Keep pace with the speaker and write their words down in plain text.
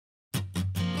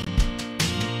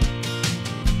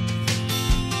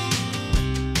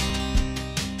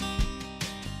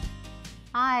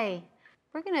Hi,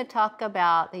 we're going to talk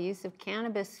about the use of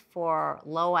cannabis for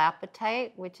low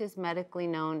appetite, which is medically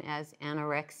known as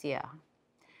anorexia.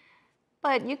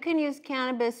 But you can use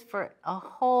cannabis for a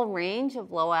whole range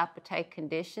of low appetite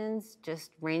conditions,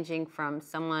 just ranging from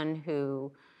someone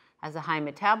who has a high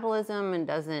metabolism and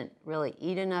doesn't really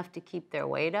eat enough to keep their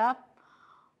weight up,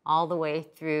 all the way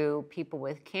through people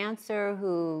with cancer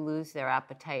who lose their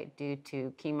appetite due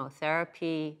to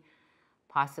chemotherapy,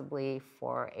 possibly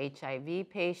for HIV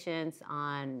patients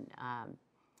on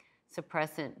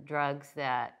suppressant drugs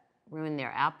that ruin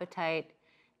their appetite,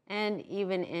 and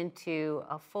even into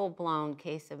a full-blown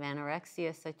case of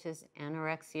anorexia, such as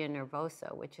anorexia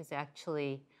nervosa, which is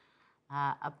actually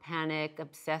a panic,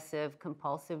 obsessive,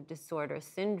 compulsive disorder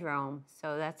syndrome.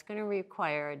 So that's going to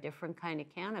require a different kind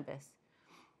of cannabis.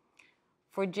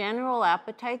 For general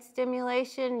appetite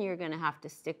stimulation, you're going to have to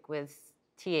stick with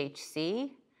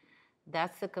THC.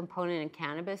 That's the component in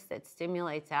cannabis that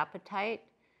stimulates appetite.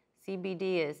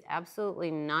 CBD is absolutely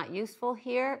not useful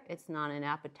here. It's not an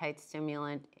appetite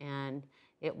stimulant and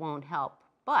it won't help.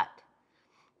 But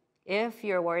if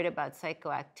you're worried about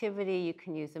psychoactivity, you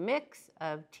can use a mix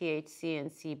of THC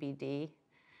and CBD.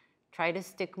 Try to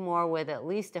stick more with at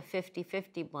least a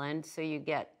 50-50 blend so you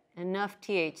get enough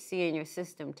THC in your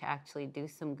system to actually do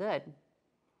some good.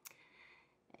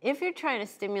 If you're trying to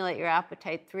stimulate your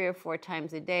appetite 3 or 4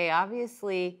 times a day,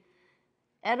 obviously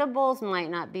edibles might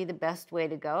not be the best way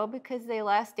to go because they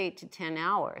last 8 to 10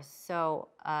 hours. So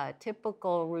a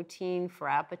typical routine for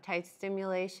appetite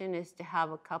stimulation is to have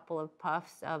a couple of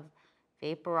puffs of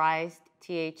vaporized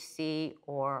THC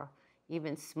or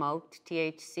even smoked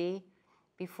THC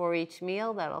before each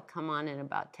meal. That'll come on in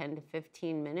about 10 to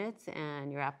 15 minutes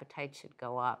and your appetite should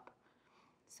go up.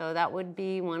 So that would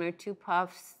be 1 or 2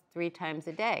 puffs 3 times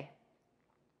a day.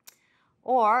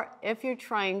 Or if you're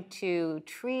trying to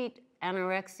treat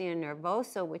anorexia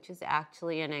nervosa, which is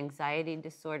actually an anxiety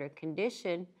disorder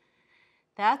condition,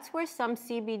 that's where some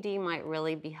CBD might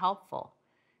really be helpful.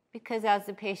 Because as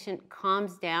the patient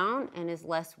calms down and is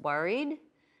less worried,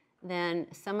 then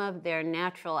some of their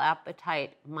natural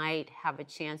appetite might have a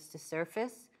chance to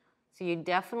surface. So you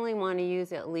definitely want to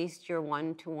use at least your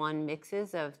 1-to-1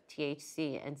 mixes of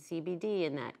THC and CBD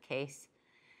in that case.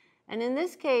 And in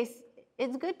this case,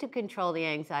 it's good to control the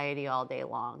anxiety all day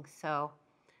long. So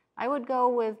I would go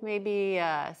with maybe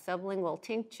a sublingual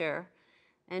tincture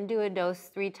and do a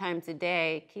dose 3 times a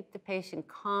day, keep the patient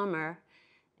calmer,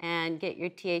 and get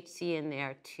your THC in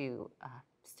there to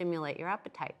stimulate your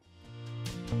appetite.